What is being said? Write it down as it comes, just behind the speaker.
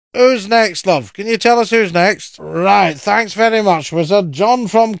Who's next, love? Can you tell us who's next? Right, thanks very much, Wizard. John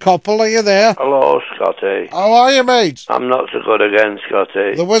from Coppell, are you there? Hello, Scotty. How are you, mate? I'm not so good again,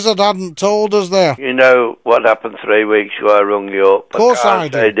 Scotty. The Wizard hadn't told us there. You know what happened 3 weeks ago? I rung you up. Of course I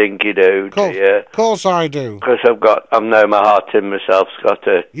do. Say dinky do to you. Of course I do. Because I've no my heart in myself,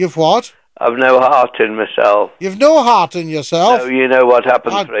 Scotty. You've what? I've no heart in myself. You've no heart in yourself? No, you know what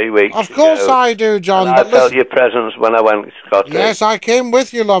happened 3 weeks ago. Of course I do, John. And I felt your presence when I went, Scotty. Yes, I came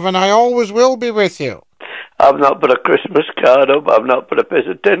with you, love, and I always will be with you. I've not put a Christmas card up. I've not put a piece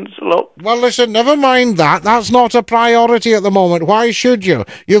of tinsel up. Well, listen, never mind that. That's not a priority at the moment. Why should you?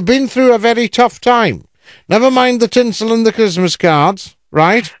 You've been through a very tough time. Never mind the tinsel and the Christmas cards,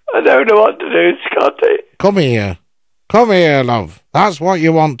 right? I don't know what to do, Scotty. Come here. Come here, love. That's what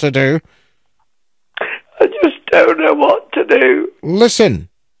you want to do. I just don't know what to do. Listen.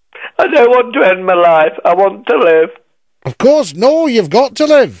 I don't want to end my life. I want to live. Of course, no, you've got to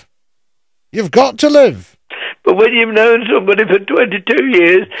live. You've got to live. But when you've known somebody for 22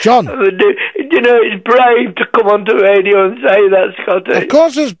 years... John. You know, it's brave to come onto the radio and say that, Scotty. Of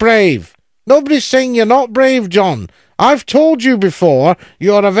course it's brave. Nobody's saying you're not brave, John. I've told you before,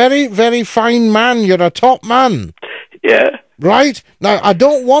 you're a very, very fine man. You're a top man. Yeah. Right? Now, I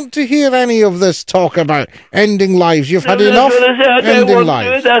don't want to hear any of this talk about ending lives. You've had enough ending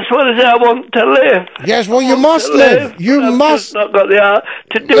lives. That's what I say. I want to live. Yes, well, you must live. You must. I've not got the heart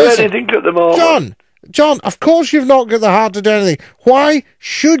to do anything at the moment. John, of course you've not got the heart to do anything. Why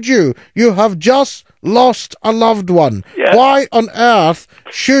should you? You have just lost a loved one. Yeah. Why on earth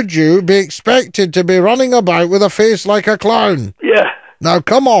should you be expected to be running about with a face like a clown? Yeah. Now,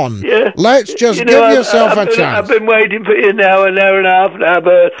 come on. Yeah. Let's just give yourself a chance. I've been waiting for you now, an hour and a half now,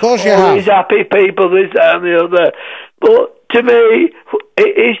 but of course you all have. These happy people, this, that, and the other. But to me,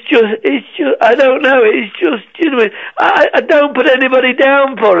 it's just, I don't know, it's just, you know, I don't put anybody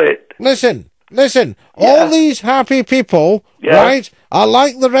down for it. Listen, all these happy people, right, are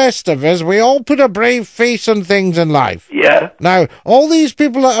like the rest of us. We all put a brave face on things in life. Yeah. Now, all these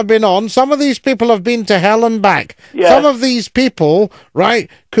people that have been on, some of these people have been to hell and back. Yeah. Some of these people,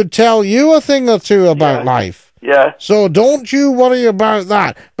 right, could tell you a thing or two about life. Yeah. So don't you worry about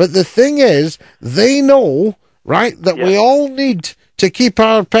that. But the thing is, they know, right, that we all need to keep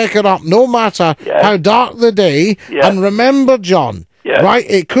our pecker up no matter how dark the day. Yeah. And remember, John, right,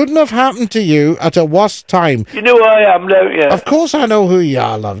 it couldn't have happened to you at a worse time. You know who I am, don't you? Of course I know who you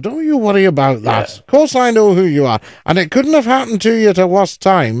are, love. Don't you worry about that. Yeah. Of course I know who you are. And it couldn't have happened to you at a worse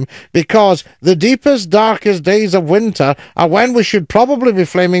time because the deepest, darkest days of winter are when we should probably be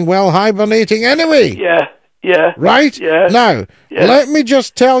flaming well hibernating anyway. Yeah. Yeah. Right? Yeah. Now, let me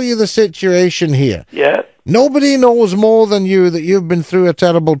just tell you the situation here. Yeah. Nobody knows more than you that you've been through a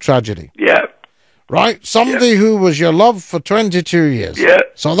terrible tragedy. Yeah. Right? Somebody who was your love for 22 years. Yeah.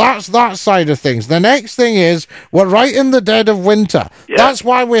 So that's that side of things. The next thing is, we're right in the dead of winter. Yeah. That's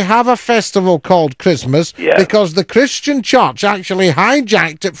why we have a festival called Christmas, because the Christian church actually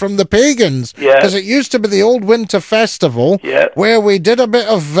hijacked it from the pagans. Because it used to be the old winter festival, where we did a bit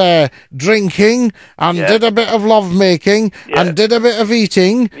of drinking, and did a bit of lovemaking, and did a bit of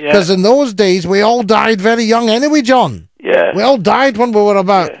eating. Because in those days, we all died very young anyway, John. Yeah. We all died when we were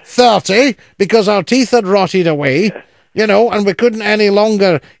about 30 because our teeth had rotted away, you know, and we couldn't any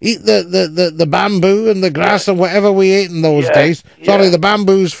longer eat the bamboo and the grass and whatever we ate in those days. Sorry, the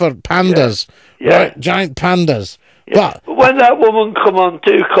bamboo's for pandas, right? Giant pandas. But when that woman come on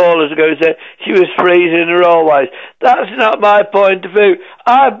 2 callers ago and said she was freezing her always, that's not my point of view.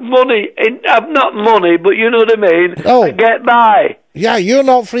 I've money, I've not money, but you know what I mean? Oh. I get by. Yeah, you're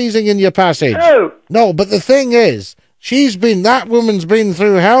not freezing in your passage. No. No, but the thing is, that woman's been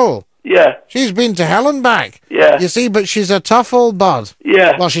through hell. Yeah. She's been to hell and back. Yeah. You see, but she's a tough old bud.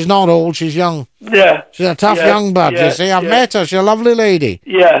 Yeah. Well, she's not old, she's young. Yeah. She's a tough young bud, you see. I've met her, she's a lovely lady.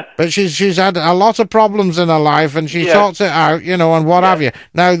 Yeah. But she's had a lot of problems in her life, and she sorts it out, you know, and what have you.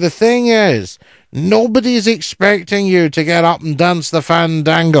 Now, the thing is, nobody's expecting you to get up and dance the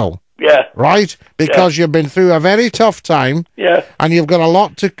fandango. Yeah. Right? Because you've been through a very tough time. Yeah. And you've got a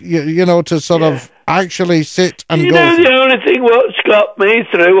lot to, you know, to sort of actually sit and go. You know the only thing what's got me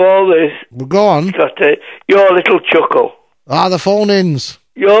through all this? Well, go on. Scotty, your little chuckle. Ah, the phone-ins.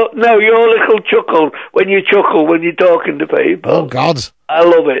 Your little chuckle when you're talking to people. Oh, God. I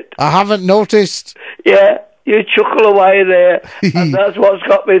love it. I haven't noticed. Yeah. You chuckle away there, and that's what's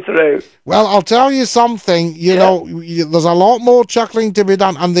got me through. Well, I'll tell you something, you know, there's a lot more chuckling to be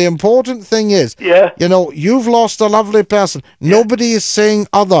done, and the important thing is, you know, you've lost a lovely person. Nobody is saying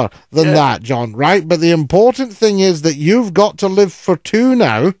other than that, John, right? But the important thing is that you've got to live for 2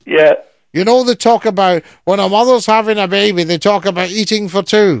 now. Yeah. You know, they talk about when a mother's having a baby, they talk about eating for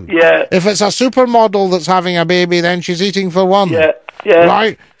two. Yeah. If it's a supermodel that's having a baby, then she's eating for one. Yeah. Yeah.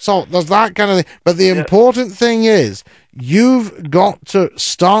 Right? So there's that kind of thing. But the important thing is, you've got to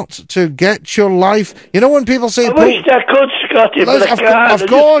start to get your life. You know, when people say, I wish I could, Scotty, but I can't. Of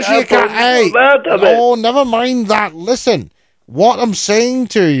course you can't. Hey, oh, never mind that. Listen, what I'm saying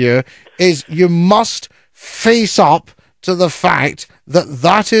to you is you must face up to the fact that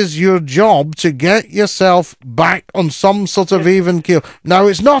that is your job, to get yourself back on some sort of even keel. Now,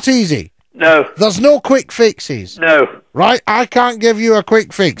 it's not easy. No. There's no quick fixes. No. Right? I can't give you a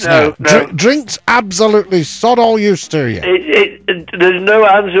quick fix. No, now. Drink's absolutely sod all used to you. There's no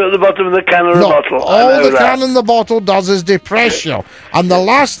answer at the bottom of the can or the bottle. All the can in the bottle does is depress you. And the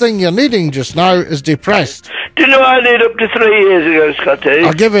last thing you're needing just now is depressed. Do you know I did up to 3 years ago, Scotty?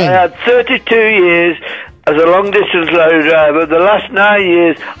 I'll give in. I had 32 years as a long-distance lorry driver. The last 9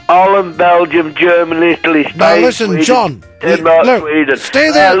 years, Ireland, Belgium, Germany, Italy, Spain, now listen, Sweden, John. Denmark, Sweden. Stay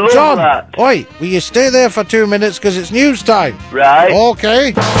there, I love John. That. Oi, will you stay there for 2 minutes because it's news time? Right.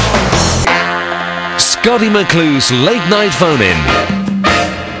 Okay. Scottie McClue's late night phone-in.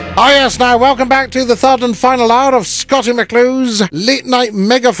 Oh yes, now welcome back to the third and final hour of Scottie McClue's late night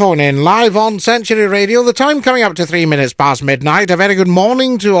megaphone in, live on Century Radio. The time coming up to 3 minutes past midnight. A very good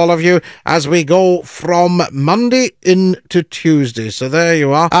morning to all of you as we go from Monday into Tuesday. So there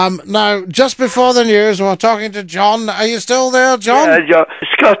you are. Now, just before the news, we're talking to John. Are you still there, John? Yeah, John.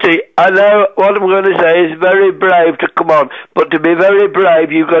 Scotty, I know what I'm going to say is very brave to come on, but to be very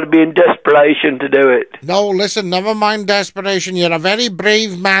brave, you've got to be in desperation to do it. No, listen, never mind desperation. You're a very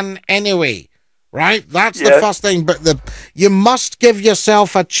brave man anyway, right? That's the first thing. But you must give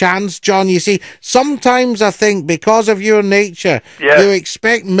yourself a chance, John. You see, sometimes I think because of your nature, you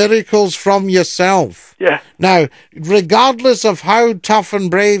expect miracles from yourself. Yeah. Now, regardless of how tough and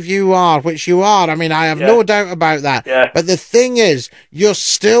brave you are, which you are, I mean, I have no doubt about that. Yeah. But the thing is, you're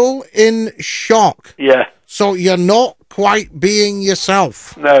still in shock. Yeah. So you're not quite being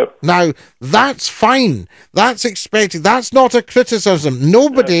yourself. No. Now, that's fine. That's expected. That's not a criticism.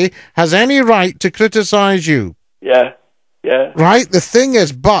 Nobody has any right to criticize you. Yeah. Yeah. Right? The thing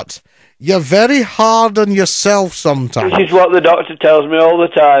is, but you're very hard on yourself sometimes. This is what the doctor tells me all the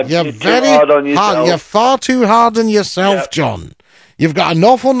time. You're very too hard on yourself. You're far too hard on yourself, John. You've got an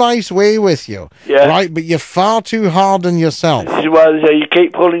awful nice way with you, right? But you're far too hard on yourself. This is why they say you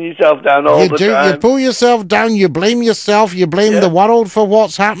keep pulling yourself down all the time. You pull yourself down, you blame yourself, you blame the world for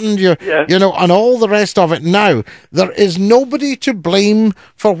what's happened, you know, and all the rest of it. Now, there is nobody to blame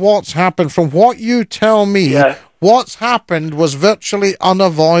for what's happened. From what you tell me, what's happened was virtually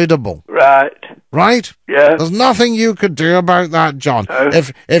unavoidable. Right. Right? Yeah. There's nothing you could do about that, John. No.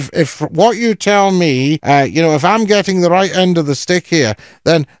 If what you tell me, you know, if I'm getting the right end of the stick here,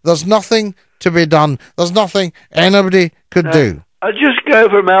 then there's nothing to be done. There's nothing anybody could do. I just go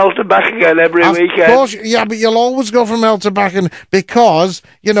from hell to back again every weekend. Of course, yeah, but you'll always go from hell to back because,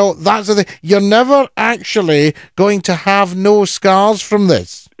 you know, that's the thing. You're never actually going to have no scars from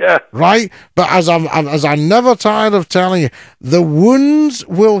this. Yeah. Right? But as I'm never tired of telling you, the wounds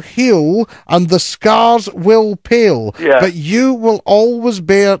will heal and the scars will pale. Yeah. But you will always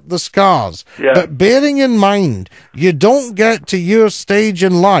bear the scars. Yeah. But bearing in mind, you don't get to your stage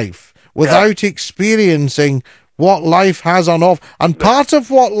in life without experiencing what life has on offer. And part of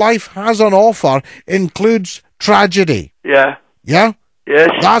what life has on offer includes tragedy. Yeah. Yeah?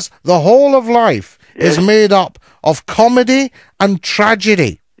 Yes. That's the whole of life is made up of comedy and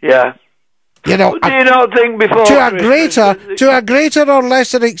tragedy. Yeah. You know, do you not think before to a greater or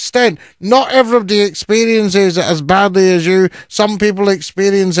lesser extent, not everybody experiences it as badly as you. Some people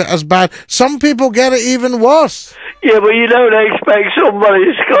experience it as bad. Some people get it even worse. Yeah, but you don't expect somebody,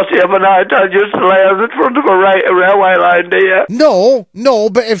 Scotty, of a night time just to lay out in front of a railway line, do you? No,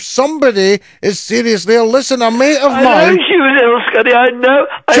 but if somebody is seriously ill, listen, a mate of mine... I know she was ill, Scotty, I know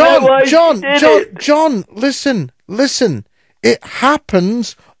why she did it. John, listen. It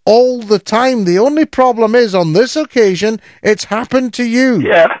happens all the time. The only problem is, on this occasion, it's happened to you.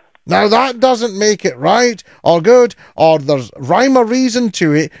 Yeah. Now, that doesn't make it right or good, or there's rhyme or reason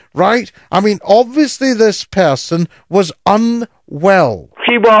to it, right? I mean, obviously this person was unwell.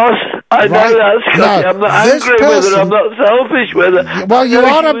 She was. I know that, Scotty. I'm not angry with her. I'm not selfish with her. Well, you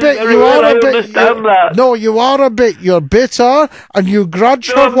are a bit. No, you are a bit. You're bitter, and you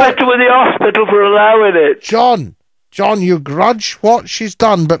grudge her. I'm bitter with the hospital for allowing it. John, you grudge what she's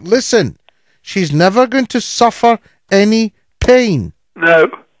done, but listen, she's never going to suffer any pain.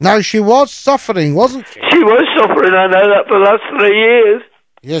 No. Now, she was suffering, wasn't she? She was suffering, I know that, for the last 3 years.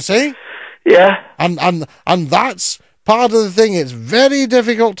 You see? Yeah. And that's part of the thing. It's very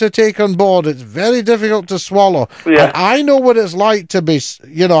difficult to take on board. It's very difficult to swallow. Yeah. And I know what it's like to be,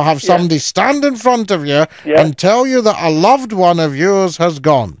 have somebody stand in front of you and tell you that a loved one of yours has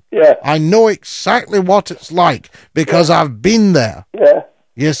gone. Yeah. I know exactly what it's like because I've been there. Yeah.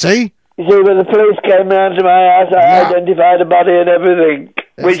 You see? You see, when the police came round to my house, I identified the body and everything,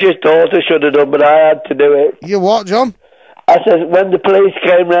 which his daughter should have done, but I had to do it. You what, John? I said, when the police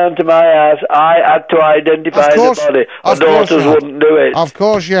came round to my house, I had to identify the body. My daughters wouldn't do it. Of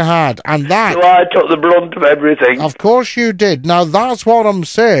course you had. And that... So I took the brunt of everything. Of course you did. Now, that's what I'm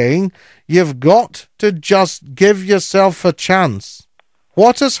saying. You've got to just give yourself a chance.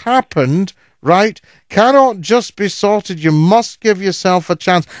 What has happened, right, cannot just be sorted. You must give yourself a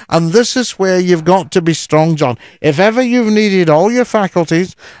chance. And this is where you've got to be strong, John. If ever you've needed all your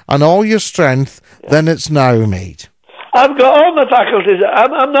faculties and all your strength, then it's now, mate. I've got all my faculties.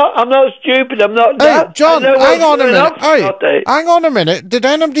 I'm not stupid. I'm not Hey, daft. John, hang on a minute. Hey, hang on a minute. Did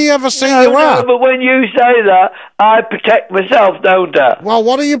anybody ever say you were? But when you say that, I protect myself, don't I? Well,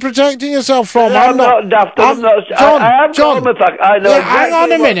 what are you protecting yourself from? I'm not daft. John, I have John, got all my faculties. I know exactly hang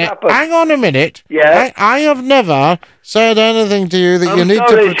on a minute. Happened. Hang on a minute. Yeah. I have never said anything to you that I'm you need sorry,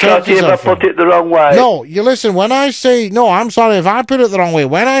 to protect Scotty, yourself if I put it the wrong way. No, you listen, when I say... No, I'm sorry if I put it the wrong way.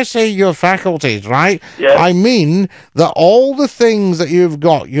 When I say your faculties, right, I mean that all the things that you've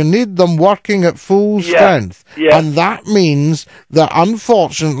got, you need them working at full strength. Yeah. And that means that,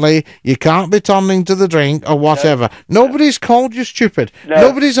 unfortunately, you can't be turning to the drink or whatever. Nobody's called you stupid.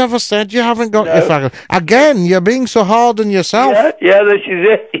 Nobody's ever said you haven't got your faculties. Again, you're being so hard on yourself. Yeah, this is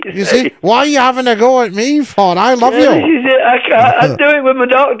it. You see? Why are you having a go at me for? I love you. This is it. I do it with my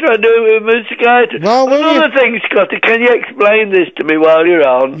doctor. I do it with my psychiatrist. Well, another thing, Scotty, can you explain this to me while you're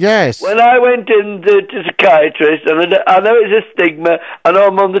on? Yes. When I went in to psychiatrist, and I know it's a stigma, I know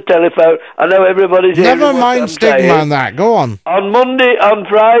I'm on the telephone, I know everybody's hearing Never mind stigma and that. Go on. On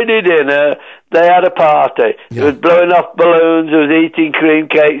Friday dinner, they had a party. It was blowing off balloons, it was eating cream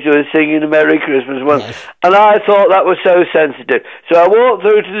cakes, it was singing a Merry Christmas one. Yes. And I thought that was so sensitive. So I walked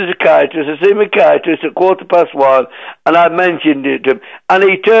through to the psychiatrist, I see my psychiatrist at 1:15, and I mentioned it to him. And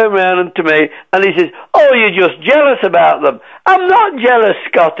he turned around to me, and he says, "Oh, you're just jealous about them." I'm not jealous,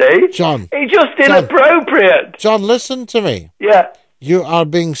 Scotty. John. It's just inappropriate. John, listen to me. Yeah. You are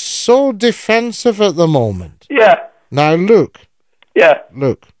being so defensive at the moment. Yeah. Now, look. Yeah.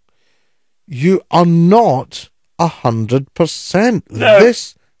 Look. You are not 100%. No.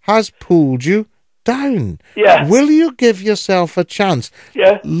 This has pulled you down. Yeah. Will you give yourself a chance?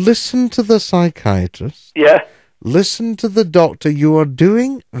 Yeah. Listen to the psychiatrist. Yeah. Listen to the doctor. You are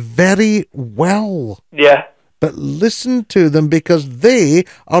doing very well. Yeah. But listen to them because they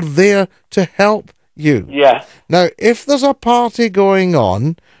are there to help you. Yeah. Now, if there's a party going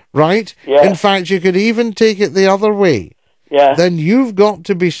on, right? Yeah. In fact, you could even take it the other way. Yeah. Then you've got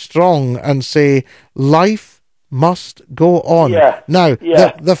to be strong and say, life must go on. Yeah. Now,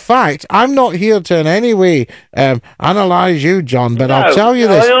 the fact, I'm not here to in any way analyse you, John, but I'll tell you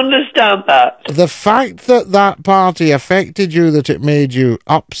this. I understand that. The fact that party affected you, that it made you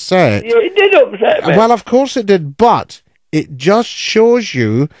upset. Yeah, it did upset me. Well, of course it did, but it just shows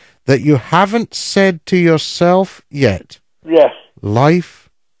you that you haven't said to yourself yet. Yes. Life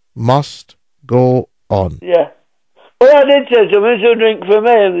must go on. Yeah. Well, I did say to them, it's a drink for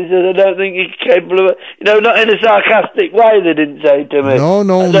me, and they said, I don't think you're capable of it. Not in a sarcastic way, they didn't say to me. No.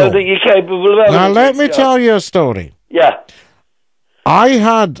 I don't think you're capable of it. Now, let me tell you a story. Yeah.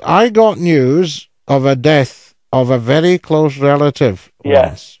 I got news of a death of a very close relative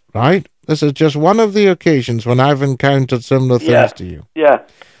once, right? This is just one of the occasions when I've encountered similar things to you. Yeah.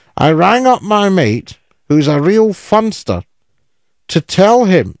 I rang up my mate, who's a real funster, to tell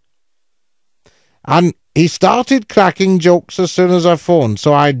him. And he started cracking jokes as soon as I phoned.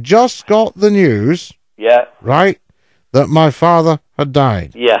 So I just got the news, right, that my father had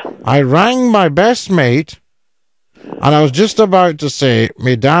died. Yeah. I rang my best mate, and I was just about to say,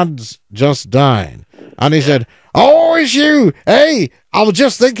 my dad's just died. And he said, "Oh, it's you. Hey, I was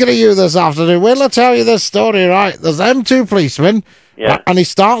just thinking of you this afternoon. Wait till I tell you this story, right? There's them two policemen." Yeah. And he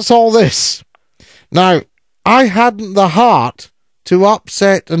starts all this. Now, I hadn't the heart to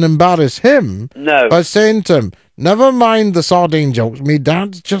upset and embarrass him by saying to him, "Never mind the sardine jokes, me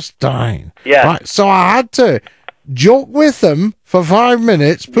dad's just dying." Yeah. Right? So I had to joke with him for 5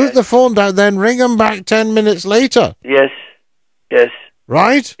 minutes, put the phone down, then ring him back 10 minutes later. Yes. Yes.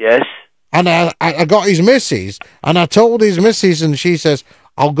 Right? Yes. And I got his missus, and I told his missus, and she says,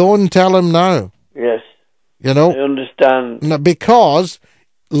 "I'll go and tell him now." Yes. You know? I understand. Because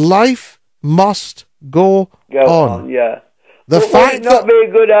life must go on. Yeah. The fact would it not be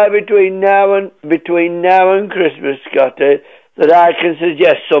a good idea between now and Christmas, Scotty, that I can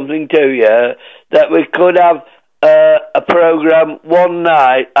suggest something to you, that we could have a program one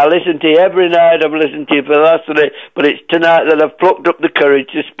night. I listen to you every night. I've listened to you for the last 3 days, but it's tonight that I've plucked up the courage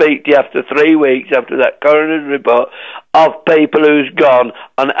to speak to you after 3 weeks after that coroner's report of people who's gone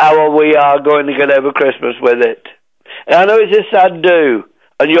and how we are going to get over Christmas with it. And I know it's a sad do,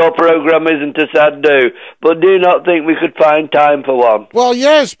 and your program isn't a sad do, but do you not think we could find time for one? Well,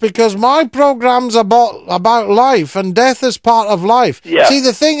 yes, because my program's about life, and death is part of life. Yeah. See,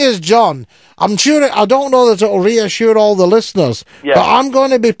 the thing is, John, I'm sure, I don't know that it'll reassure all the listeners, but I'm going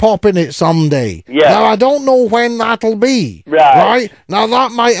to be popping it someday. Yeah. Now, I don't know when that'll be. Right. Now,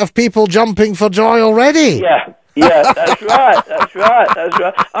 that might have people jumping for joy already. Yeah. Yeah, that's right.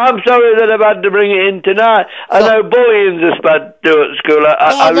 I'm sorry that I've had to bring it in tonight. I know bullying's a bad do at school.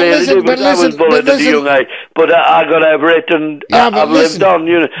 I really do, because I was bullied at a young age. But I got over it, and I've lived on,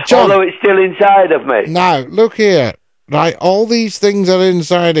 John, although it's still inside of me. Now, look here. Right, all these things are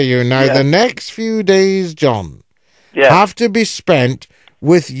inside of you. Now, the next few days, John, have to be spent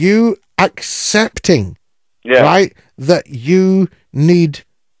with you accepting, right, that you need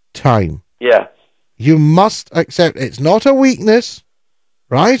time. Yeah. You must accept it's not a weakness,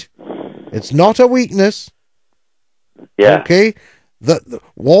 right? It's not a weakness. Yeah. Okay?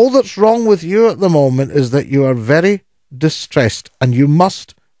 All that's wrong with you at the moment is that you are very distressed, and you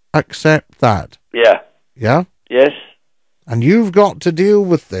must accept that. Yeah. Yeah? Yes. And you've got to deal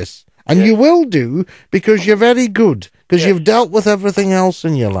with this. And you will do, because you're very good, because you've dealt with everything else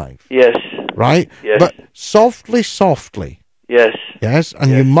in your life. Yes. Right? Yes. But softly. Yes. Yes, and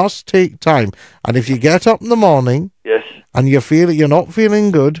you must take time. And if you get up in the morning, and you're not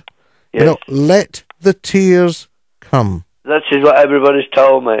feeling good, let the tears come. That is what everybody's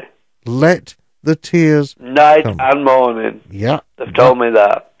told me. Let the tears night come. and morning. Yeah. They've told me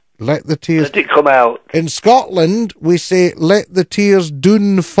that. Let the tears... Let it come out. In Scotland, we say, let the tears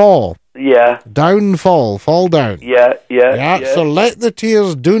doon fall. Yeah. Down fall down. Yeah. So let the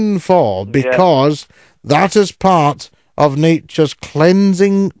tears doon fall, because that is part of nature's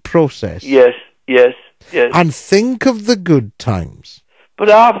cleansing process. Yes. And think of the good times. But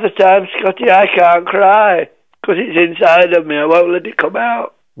half the time, Scotty, I can't cry, because it's inside of me. I won't let it come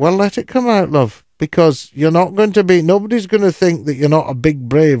out. Well, let it come out, love, because you're not going to be... Nobody's going to think that you're not a big,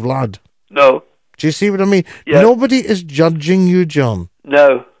 brave lad. No. Do you see what I mean? Yeah. Nobody is judging you, John.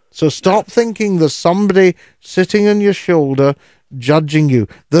 No. So stop thinking there's somebody sitting on your shoulder judging you.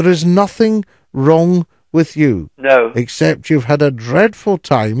 There is nothing wrong with you. No. Except you've had a dreadful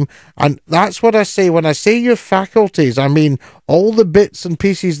time, and that's what I say. When I say your faculties, I mean all the bits and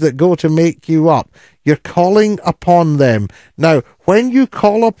pieces that go to make you up. You're calling upon them. Now, when you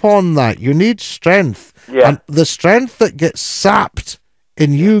call upon that, you need strength. Yeah. And the strength that gets sapped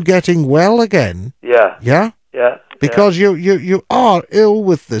in you getting well again. Yeah. Yeah? Yeah. Because you are ill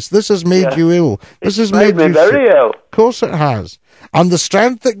with this. This has made you ill. This has made me you very ill. Of course it has. And the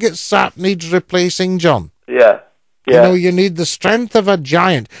strength that gets sapped needs replacing, John. Yeah. You need the strength of a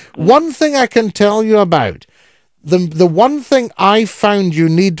giant. One thing I can tell you about, the one thing I found you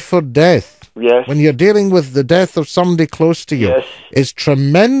need for death, when you're dealing with the death of somebody close to you, is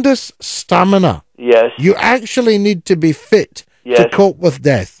tremendous stamina. Yes. You actually need to be fit to cope with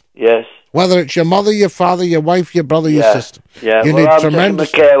death. Yes. Whether it's your mother, your father, your wife, your brother, your sister. Yeah. You well, need I'm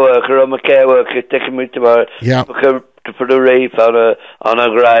tremendous... taking my care worker. I'm a care worker taking me tomorrow. Yeah. To put a wreath on a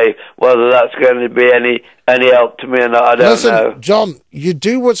grave. Whether that's going to be any help to me or not, I don't know. Listen, John, you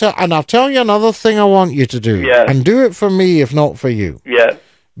do what's... And I'll tell you another thing I want you to do. Yeah. And do it for me, if not for you. Yeah.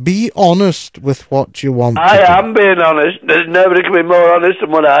 Be honest with what you want to do. I am being honest. There's nobody can be more honest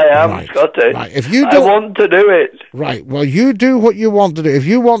than what I am, Scotty. Right. If you I want to do it. Right. Well, you do what you want to do. If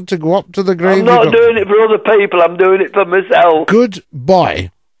you want to go up to the grave... I'm not doing it for other people. I'm doing it for myself. Good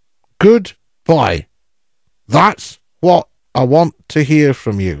boy. Good boy. That's what I want to hear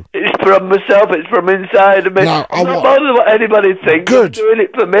from you. It's from myself. It's from inside of me. Now, I'm not bothered what anybody thinks. Good. I'm doing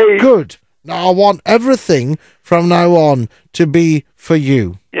it for me. Good. Now, I want everything from now on to be for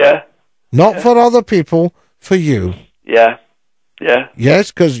you. Yeah. Not for other people, for you. Yeah. Yeah.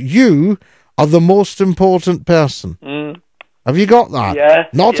 Yes, because you are the most important person. Have you got that? Yeah.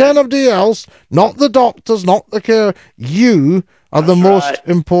 Not anybody else, not the doctors, not the care. You are the most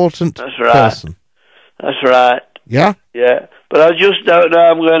important person. That's right. Yeah? Yeah. But I just don't know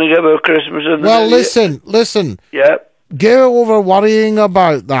I'm going to give her Christmas. Well, listen. Yeah. get over worrying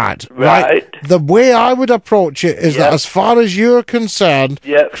about that. Right. The way I would approach it is that as far as you're concerned,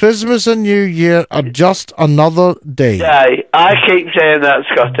 Christmas and New Year are just another day. I keep saying that,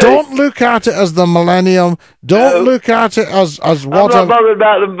 Scotty. Don't look at it as the millennium. Don't look at it as what... I'm not bothered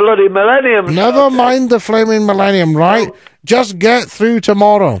about the bloody millennium. Never mind the flaming millennium, right? No. Just get through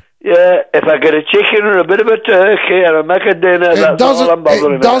tomorrow. Yeah, if I get a chicken or a bit of a turkey and I make a dinner, that's all I'm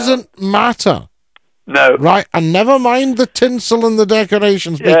bothering about. It doesn't matter. No. Right, and never mind the tinsel and the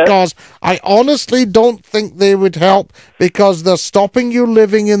decorations, because I honestly don't think they would help, because they're stopping you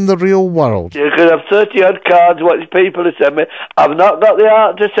living in the real world. You could have 30-odd cards, what people have sent me. I've not got the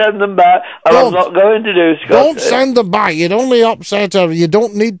heart to send them back, and I'm not going to do, Scott. Don't send them back. You'd only upset her. You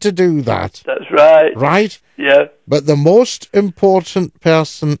don't need to do that. That's right. Right? Yeah. But the most important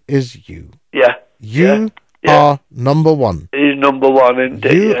person is you. Yeah. You are number one. He's number one,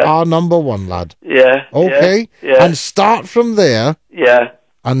 indeed. You are number one, lad. Yeah. Okay? Yeah. And start from there. Yeah.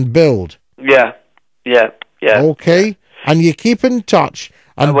 And build. Yeah. Yeah. Yeah. Okay? And you keep in touch.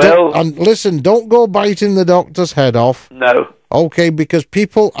 And I will. And listen, don't go biting the doctor's head off. No. Okay, because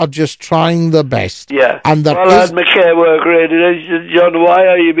people are just trying their best. Yeah. And I had my care worker in and she said, John, why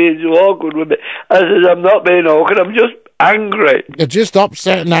are you being so awkward with me? I said, I'm not being awkward, I'm just angry. You're just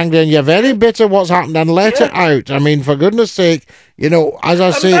upset and angry, and you're very bitter what's happened, and let it out. I mean, for goodness sake, you know, as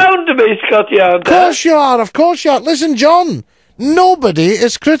I say... I'm bound to be, Scotty, aren't I? Of course you are. Listen, John, nobody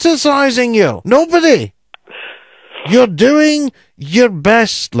is criticising you. Nobody. You're doing your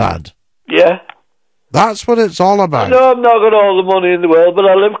best, lad. Yeah. That's what it's all about. No, I'm not got all the money in the world, but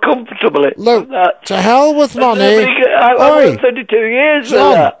I live comfortably. Look, to hell with money. I worked 32 years for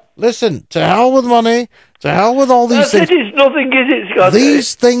that. Listen, to hell with money. To hell with all these things. It's nothing, is it, Scotty?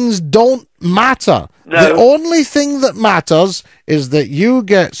 These things don't matter. No. The only thing that matters is that you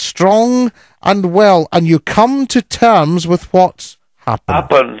get strong and well, and you come to terms with what's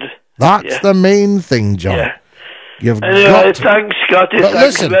happened. That's the main thing, John. Yeah. Anyway, thanks, Scotty. But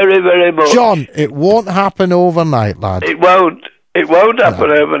thanks listen, very, very much. John, it won't happen overnight, lad. It won't. It won't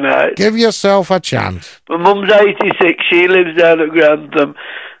happen overnight. Give yourself a chance. My mum's 86. She lives down at Grantham.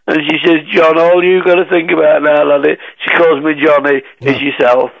 And she says, John, all you got to think about now, laddie, she calls me Johnny, is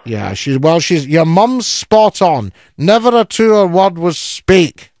yourself. Yeah, your mum's spot on. Never a truer word was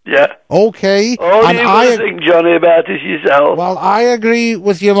speak. Yeah. Okay. All you got to think, Johnny, about is yourself. Well, I agree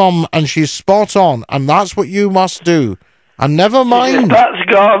with your mum, and she's spot on, and that's what you must do. And never mind... That's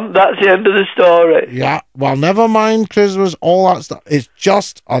gone. That's the end of the story. Yeah. Well, never mind Christmas, all that stuff. It's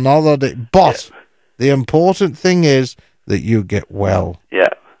just another day. But the important thing is that you get well. Yeah.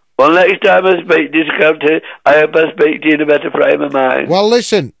 Well, next time I speak to you, I hope I speak to you in a better frame of mind. Well,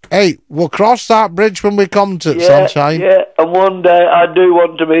 listen, hey, we'll cross that bridge when we come to it, sunshine. Yeah, and one day I do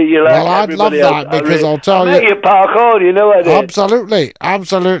want to meet you like well, I'd love that, because I'll tell you... I'll make you park on, you know I do. Absolutely,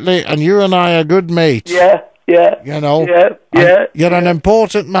 absolutely, and you and I are good mates. Yeah. You know? Yeah. You're an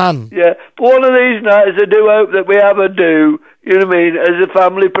important man. Yeah. But one of these nights I do hope that we have a do, you know what I mean, as a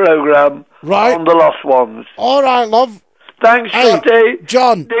family programme on the lost ones. All right, love. Thanks, Scotty.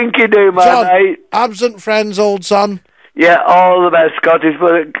 John. Dinky do, mate. Absent friends, old son. Yeah, all the best, Scotty,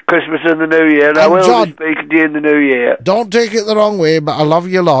 for Christmas and the New Year. And I will be speaking to you in the New Year. Don't take it the wrong way, but I love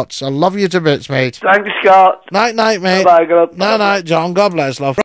you lots. I love you to bits, mate. Thanks, Scott. Night, mate. Bye, God. Night, John. God bless, love.